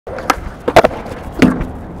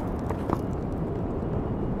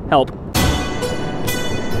Help.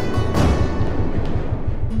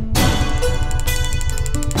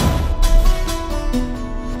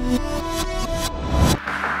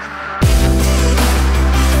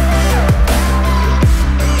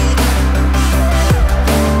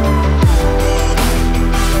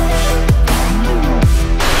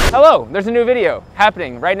 Hello, there's a new video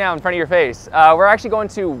happening right now in front of your face. We're actually going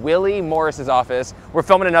to Willie Morris's office. We're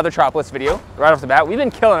filming another TROPOLIS video right off the bat. We've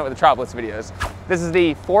been killing it with the TROPOLIS videos. This is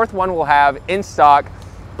the 4th one we'll have in stock,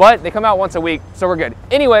 but they come out once a week, so we're good.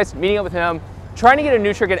 Anyways, meeting up with him, trying to get a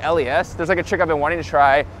new trick at LES. There's like a trick I've been wanting to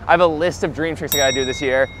try. I have a list of dream tricks I gotta do this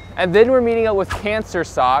year. And then we're meeting up with Cancer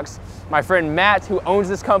Socks, my friend Matt, who owns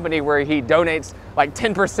this company where he donates like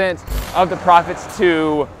 10% of the profits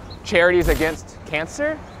to charities against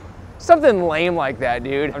cancer. Something lame like that,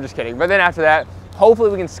 dude. I'm just kidding. But then after that, hopefully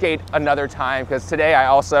we can skate another time, because today I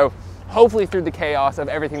also, hopefully through the chaos of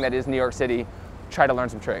everything that is New York City, try to learn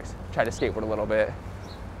some tricks, try to skateboard a little bit.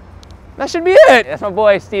 That should be it. That's my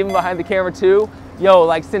boy Steven behind the camera too. Yo,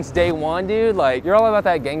 like since day one, dude, like you're all about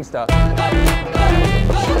that gang stuff.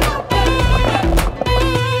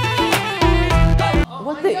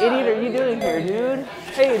 What the idiot are you doing here, dude?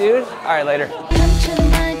 Hey, dude. All right, later.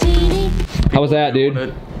 How was that,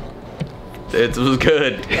 dude? It was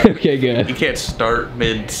good. Okay, good. You can't start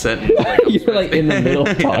mid-sentence. Like You're like in the middle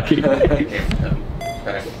talking.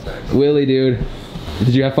 Willie, dude.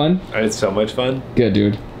 Did you have fun? I had so much fun. Good,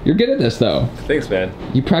 dude. You're good at this, though. Thanks, man.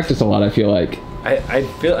 You practice a lot, I feel like.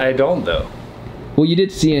 I don't, though. Well, you did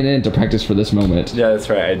CNN to practice for this moment. Yeah, that's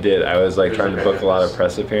right. I did. I was like trying to book a lot of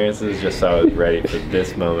press appearances just so I was ready for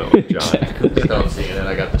this moment with John. Exactly. I'm seeing it.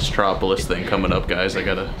 I got this TROPOLIS thing coming up, guys. I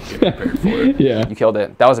gotta get prepared for it. Yeah. You killed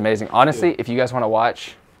it. That was amazing. Honestly, if you guys want to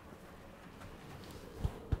watch,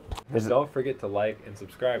 don't forget to like and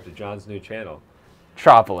subscribe to John's new channel,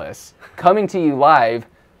 TROPOLIS, coming to you live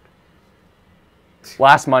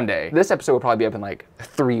last Monday. This episode will probably be up in like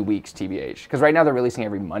 3 weeks, TBH. Because right now they're releasing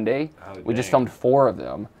every Monday. Oh, we just filmed 4 of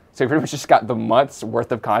them. So we pretty much just got the month's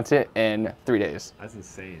worth of content in 3 days. That's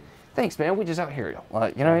insane. Thanks, man. We just out here, you know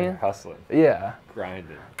what I mean? Hustling. Yeah.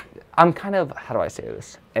 Grinding. I'm kind of, how do I say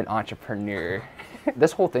this? An entrepreneur.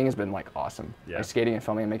 This whole thing has been like awesome. Yeah. Like skating and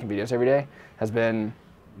filming and making videos every day has been...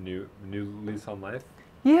 New lease on life?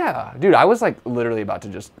 Yeah, dude, I was like literally about to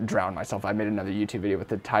just drown myself. I made another YouTube video with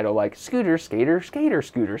the title like scooter, skater, skater,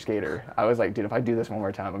 scooter, skater. I was like, dude, if I do this one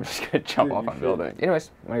more time, I'm just gonna jump off on a building.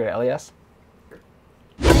 Anyways, I'm gonna go to LES.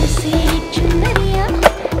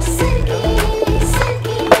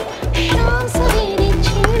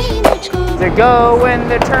 To go when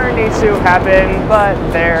the turn needs to happen, but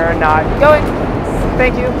they're not going.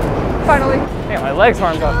 Thank you, finally. Yeah, my legs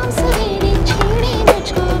warmed up.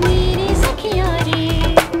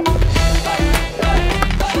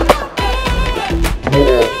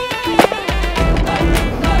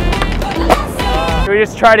 We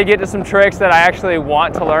just try to get to some tricks that I actually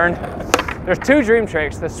want to learn. There's 2 dream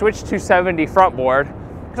tricks, the switch 270 front board,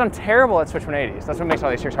 because I'm terrible at switch 180s. That's what makes all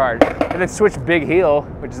these tricks hard. And then switch big heel,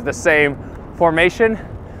 which is the same formation.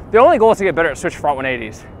 The only goal is to get better at switch front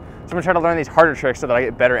 180s. So I'm gonna try to learn these harder tricks so that I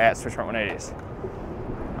get better at switch front 180s.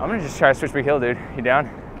 I'm gonna just try to switch big heel, dude. You down?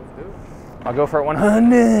 I'll go for it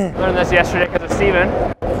 100. Learned this yesterday because of Steven.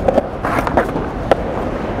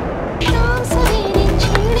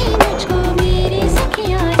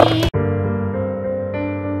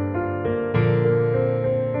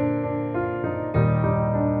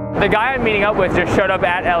 The guy I'm meeting up with just showed up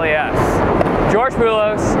at LES. George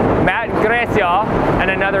Poulos, Matt Grecia,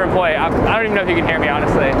 and another employee. I don't even know if you can hear me,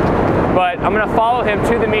 honestly. But I'm gonna follow him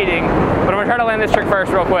to the meeting, but I'm gonna try to land this trick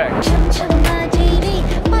first real quick.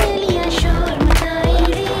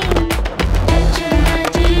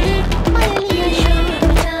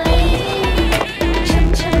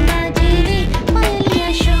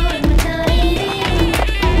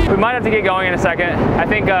 We might have to get going in a second. I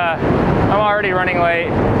think I'm already running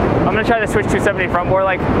late. I'm gonna try to switch 270 front board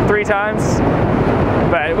like 3 times,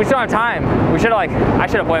 but we still have time. I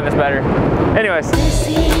should have planned this better. Anyways.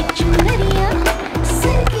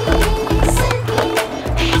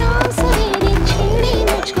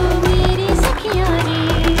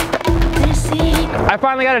 I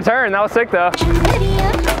finally got a turn. That was sick though.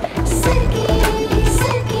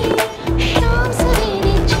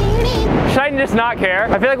 Should I just not care?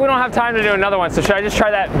 I feel like we don't have time to do another one, so should I just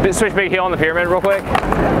try that switch big heel on the pyramid real quick?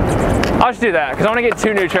 I'll just do that, because I want to get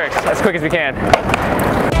 2 new tricks as quick as we can.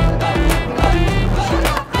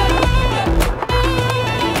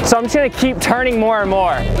 So I'm just going to keep turning more and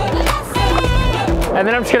more. And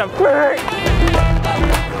then I'm just going to...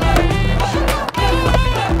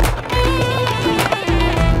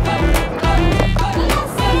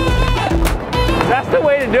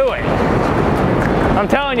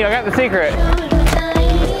 telling you, I got the secret.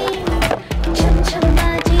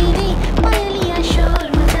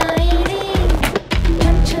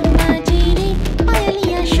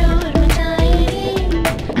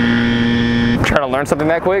 Trying to learn something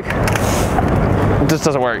that quick, it just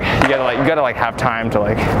doesn't work. You gotta like have time to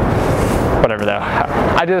like, whatever though.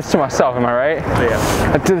 I did this to myself, am I right?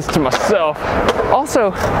 Yeah. I did this to myself.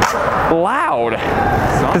 Also, loud.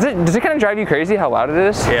 Does it kind of drive you crazy how loud it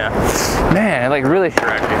is? Yeah. Man, like really,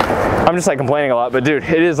 I'm just like complaining a lot, but dude,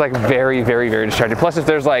 it is like very, very, very distracting. Plus if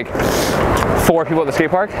there's like 4 people at the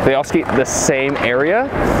skate park, they all skate the same area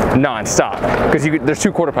non-stop because there's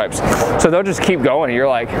 2 quarter pipes. So they'll just keep going and you're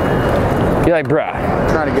like, bruh. I'm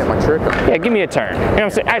trying to get my trick up. Yeah, give me a turn. You know what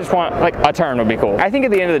I'm saying? I just want, like, a turn would be cool. I think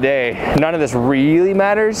at the end of the day, none of this really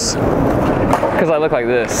matters because I look like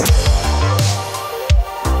this.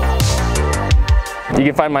 You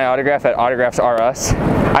can find my autograph at Autographs R Us.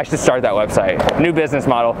 I should start that website. New business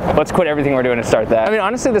model. Let's quit everything we're doing and start that. I mean,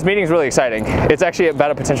 honestly, this meeting is really exciting. It's actually about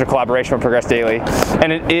a potential collaboration with Progress Daily,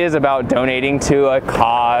 and it is about donating to a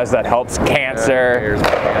cause that helps cancer.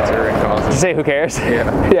 Did you say who cares?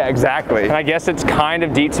 Yeah. Yeah, exactly. And I guess it's kind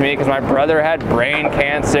of deep to me because my brother had brain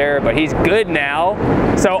cancer, but he's good now.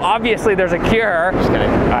 So obviously there's a cure. Just kidding.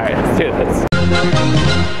 All right, let's do this.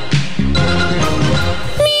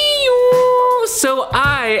 So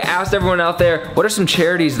I asked everyone out there, what are some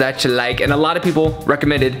charities that you like? And a lot of people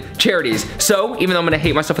recommended charities. So even though I'm gonna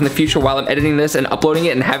hate myself in the future while I'm editing this and uploading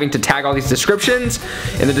it and having to tag all these descriptions,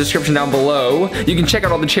 in the description down below, you can check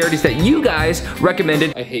out all the charities that you guys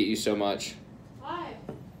recommended. I hate you so much.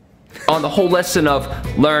 On the whole lesson of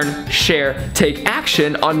learn, share, take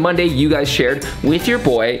action, on Monday you guys shared with your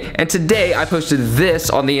boy, and today I posted this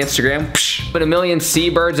on the Instagram. But 1 million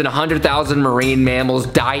seabirds and 100,000 marine mammals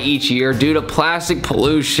die each year due to plastic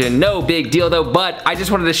pollution. No big deal though, but I just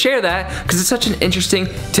wanted to share that because it's such an interesting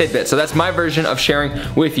tidbit. So that's my version of sharing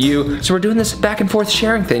with you. So we're doing this back and forth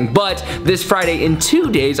sharing thing, but this Friday in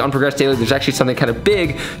 2 days on Progress Daily, there's actually something kind of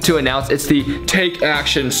big to announce. It's the take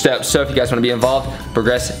action steps. So if you guys want to be involved,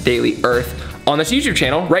 Progress Daily Earth on this YouTube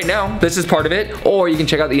channel right now. This is part of it, or you can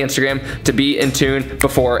check out the Instagram to be in tune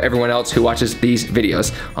before everyone else who watches these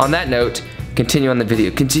videos. On that note, continue on the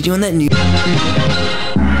video. Continue on that new.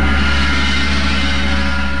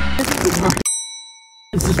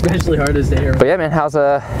 It's especially hard to stay here. But yeah, man, how's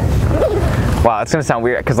wow, it's gonna sound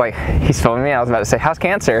weird because like he's filming me. I was about to say, how's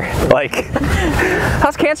cancer? Like,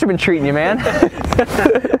 how's cancer been treating you, man?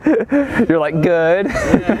 You're like, good.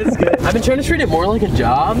 Yeah, it's good. I've been trying to treat it more like a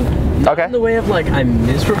job. Okay. In the way of like I'm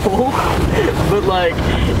miserable, but like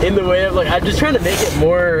in the way of like I'm just trying to make it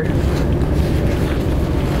more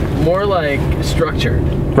like structured.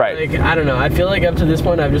 Right. Like I don't know. I feel like up to this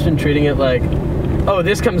point I've just been treating it like, oh,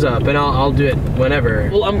 this comes up and I'll do it whenever.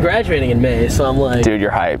 Well, I'm graduating in May, so I'm like, dude,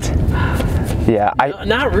 you're hyped. Yeah, no,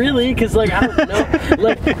 not really, cause like I don't know,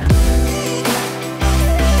 like.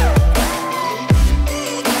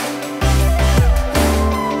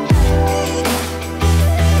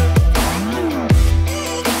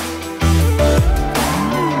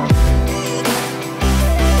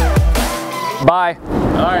 Bye.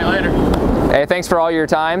 All right, later. Hey, thanks for all your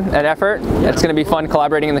time and effort. It's gonna be fun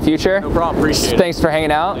collaborating in the future. No problem, appreciate it. Thanks for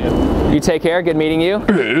hanging out. Yeah. You take care, good meeting you.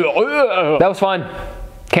 That was fun.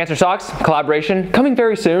 Cancer Socks collaboration coming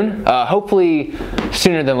very soon. Hopefully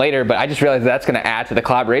sooner than later, but I just realized that's gonna add to the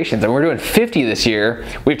collaborations. And we're doing 50 this year.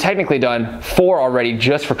 We've technically done 4 already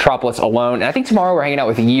just for TROPOLIS alone. And I think tomorrow we're hanging out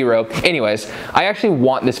with Euro. Anyways, I actually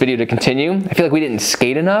want this video to continue. I feel like we didn't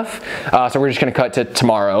skate enough. So we're just gonna cut to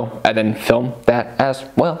tomorrow and then film that as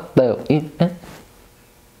well, though. All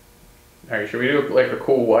right, should we do like a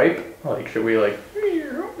cool wipe? Like, should we like?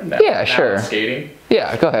 Yeah, sure. Skating.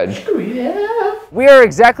 Yeah, go ahead. Yeah. We are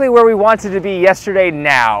exactly where we wanted to be yesterday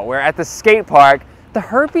now. We're at the skate park. The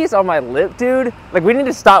herpes on my lip, dude. Like, we need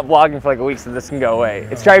to stop vlogging for like a week so this can go away.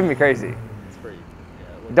 It's driving me crazy.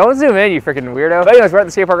 Don't zoom in, you freaking weirdo. But anyways, we're at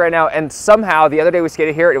the skate park right now, and somehow the other day we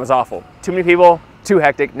skated here, it was awful. Too many people, too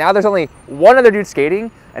hectic. Now there's only one other dude skating,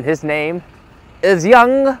 and his name is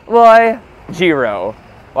young boy Jiro.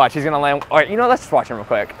 Watch, he's gonna land. All right, you know, let's just watch him real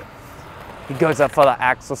quick. He goes up for the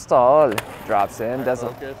axle stall, drops in, does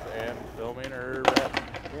focus and filming her.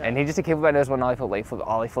 And he just a kickflip, nose one ollie flip, late flip,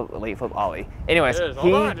 ollie flip, late flip, ollie. Anyways,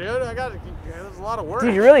 hold on, dude. There's a lot of work.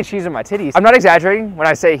 Dude, you're really cheesing my titties. I'm not exaggerating when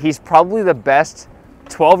I say he's probably the best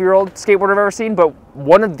 12-year-old skateboarder I've ever seen, but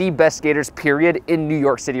one of the best skaters, period, in New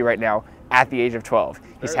York City right now at the age of 12.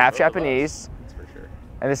 He's half Japanese. That's for sure.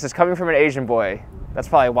 And this is coming from an Asian boy. That's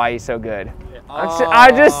probably why he's so good.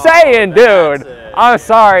 I'm just saying, dude. I'm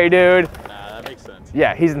sorry, dude. Nah, that makes sense.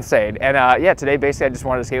 Yeah, he's insane. And yeah, today basically I just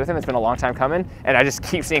wanted to skate with him. It's been a long time coming, and I just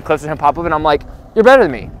keep seeing clips of him pop up, and I'm like, you're better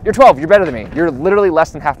than me. You're 12, you're better than me. You're literally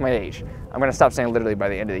less than half my age. I'm gonna stop saying literally by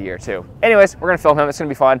the end of the year too. Anyways, we're gonna film him, it's gonna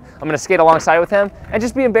be fun. I'm gonna skate alongside with him and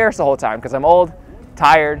just be embarrassed the whole time because I'm old,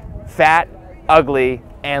 tired, fat, ugly,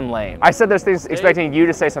 and lame. I said those things expecting you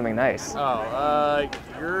to say something nice. Oh,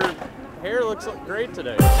 your hair looks great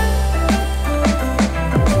today.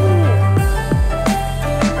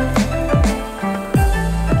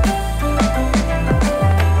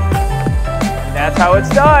 That's how it's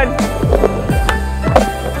done.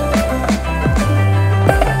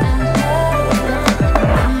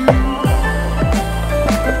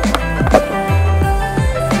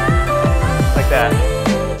 Like that.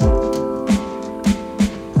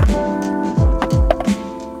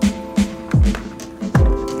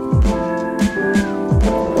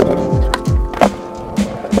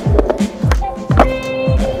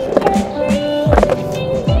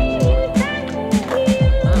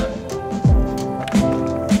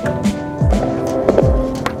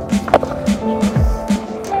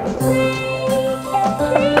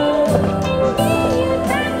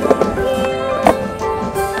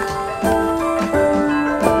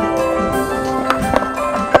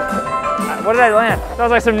 What did I land? That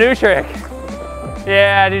was like some new trick.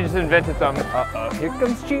 Yeah, I just invented some. Uh-oh, here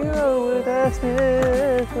comes Giro with a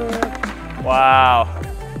Smith. Wow.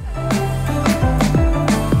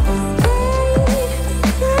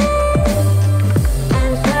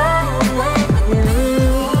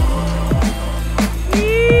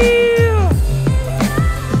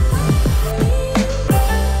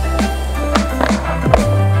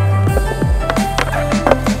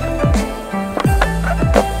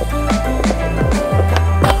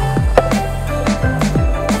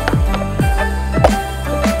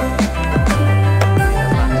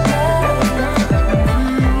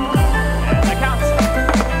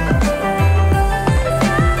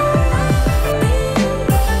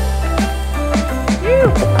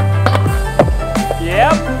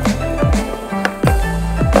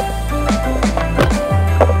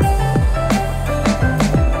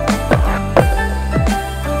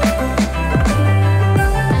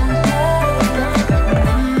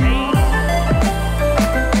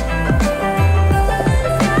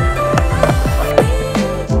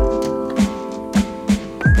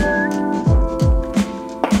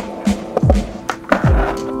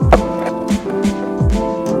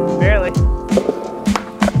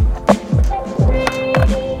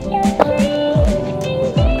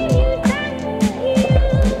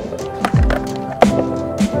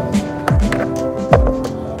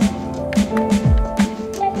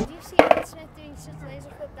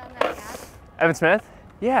 Evan Smith?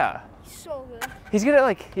 Yeah. So good. He's good at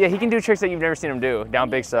like, yeah, he can do tricks that you've never seen him do, down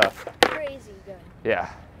big stuff. Crazy good.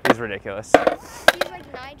 Yeah, he's ridiculous. He's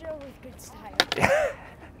like Nigel with good style.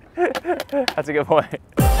 That's a good point.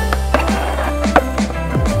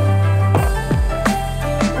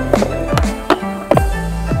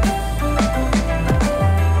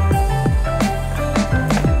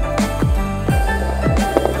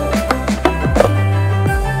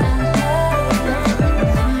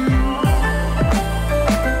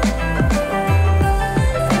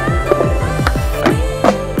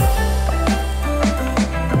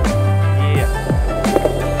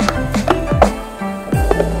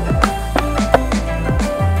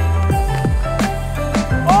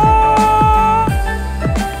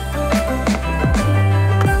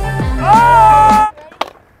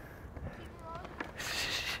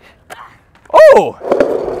 Oh!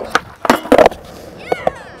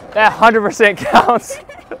 That 100% counts.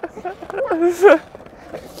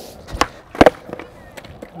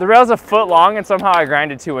 The rail's a foot long and somehow I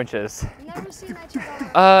grinded 2 inches. Never seen that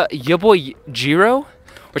trick. Your boy Jiro,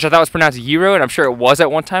 which I thought was pronounced Gyro, and I'm sure it was at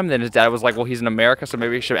one time. Then his dad was like, well, he's in America, so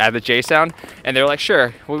maybe we should add the J sound. And they were like,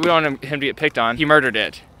 sure, we don't want him to get picked on. He murdered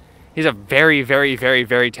it. He's a very, very, very,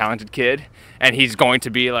 very talented kid, and he's going to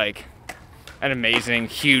be like an amazing,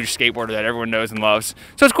 huge skateboarder that everyone knows and loves.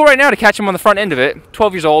 So it's cool right now to catch him on the front end of it.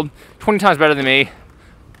 12 years old, 20 times better than me,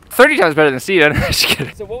 30 times better than Steven. Just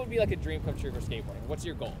kidding. So what would be like a dream come true for skateboarding? What's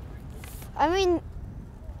your goal? I mean,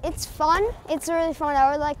 it's fun. It's really fun.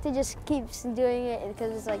 I would like to just keep doing it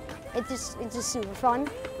because it's like, it's just super fun.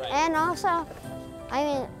 Right. And also, I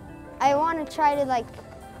mean, I want to try to like,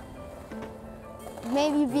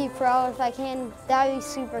 maybe be pro if I can. That would be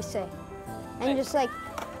super sick. And just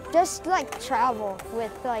like travel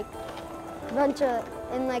with like a bunch of,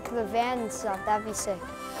 in like the van and stuff. That'd be sick.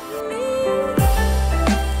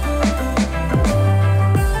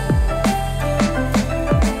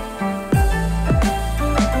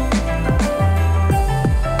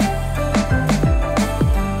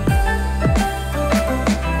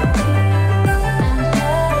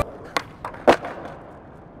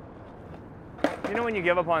 You know when you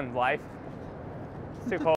give up on life? It's too cold.